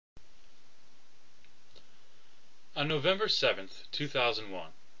On November 7th,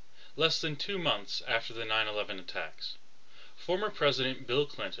 2001, less than 2 months after the 9/11 attacks, former President Bill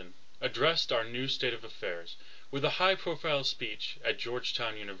Clinton addressed our new state of affairs with a high-profile speech at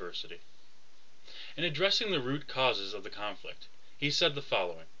Georgetown University. In addressing the root causes of the conflict, he said the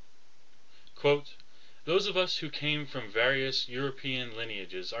following, quote, "Those of us who came from various European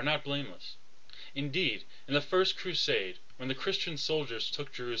lineages are not blameless. Indeed, in the First Crusade, when the Christian soldiers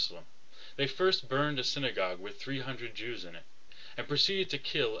took Jerusalem, they first burned a synagogue with 300 Jews in it, and proceeded to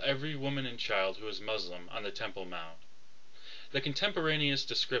kill every woman and child who was Muslim on the Temple Mount. The contemporaneous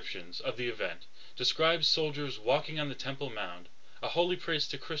descriptions of the event describe soldiers walking on the Temple Mount, a holy place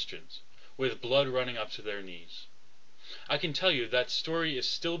to Christians, with blood running up to their knees. I can tell you that story is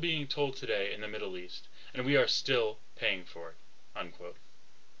still being told today in the Middle East, and we are still paying for it." Unquote.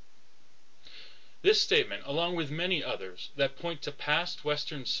 This statement, along with many others that point to past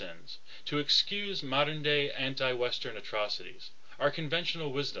Western sins to excuse modern-day anti-Western atrocities, are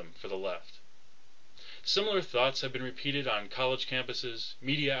conventional wisdom for the left. Similar thoughts have been repeated on college campuses,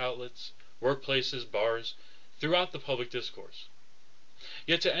 media outlets, workplaces, bars, throughout the public discourse.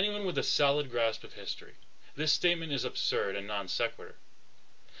 Yet to anyone with a solid grasp of history, this statement is absurd and non sequitur.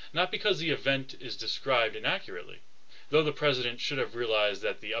 Not because the event is described inaccurately, though the president should have realized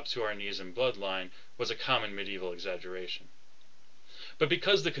that the up-to-our-knees-in-blood line was a common medieval exaggeration, but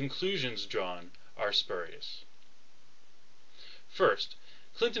because the conclusions drawn are spurious. First,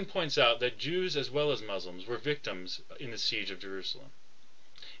 Clinton points out that Jews as well as Muslims were victims in the siege of Jerusalem.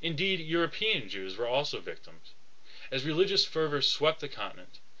 Indeed, European Jews were also victims. As religious fervor swept the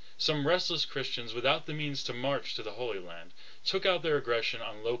continent, some restless Christians without the means to march to the Holy Land took out their aggression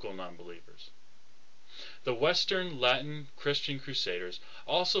on local non-believers. The Western Latin Christian Crusaders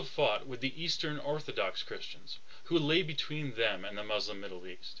also fought with the Eastern Orthodox Christians, who lay between them and the Muslim Middle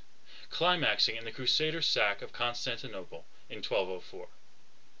East, climaxing in the Crusader sack of Constantinople in 1204.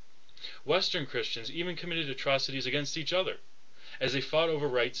 Western Christians even committed atrocities against each other, as they fought over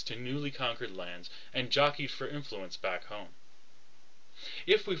rights to newly conquered lands and jockeyed for influence back home.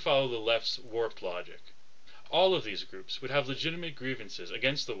 If we follow the left's warped logic, all of these groups would have legitimate grievances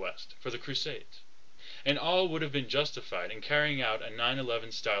against the West for the Crusades, and all would have been justified in carrying out a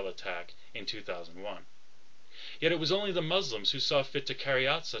 9/11 style attack in 2001. Yet it was only the Muslims who saw fit to carry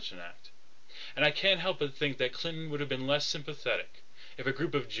out such an act, and I can't help but think that Clinton would have been less sympathetic if a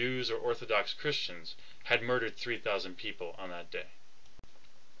group of Jews or Orthodox Christians had murdered 3,000 people on that day.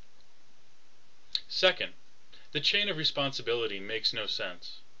 Second, the chain of responsibility makes no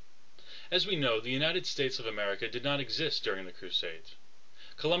sense. As we know, the United States of America did not exist during the Crusades.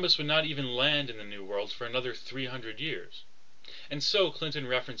 Columbus would not even land in the New World for another 300 years. And so Clinton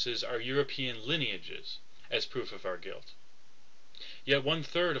references our European lineages as proof of our guilt. Yet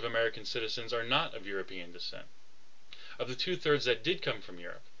 1/3 of American citizens are not of European descent. Of the 2/3 that did come from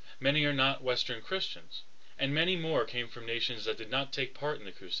Europe, many are not Western Christians, and many more came from nations that did not take part in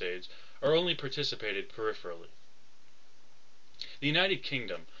the Crusades or only participated peripherally. The United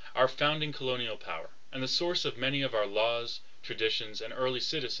Kingdom, our founding colonial power, and the source of many of our laws, traditions, and early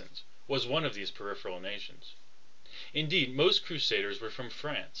citizens, was one of these peripheral nations. Indeed, most Crusaders were from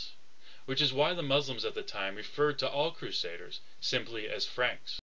France, which is why the Muslims at the time referred to all Crusaders simply as Franks.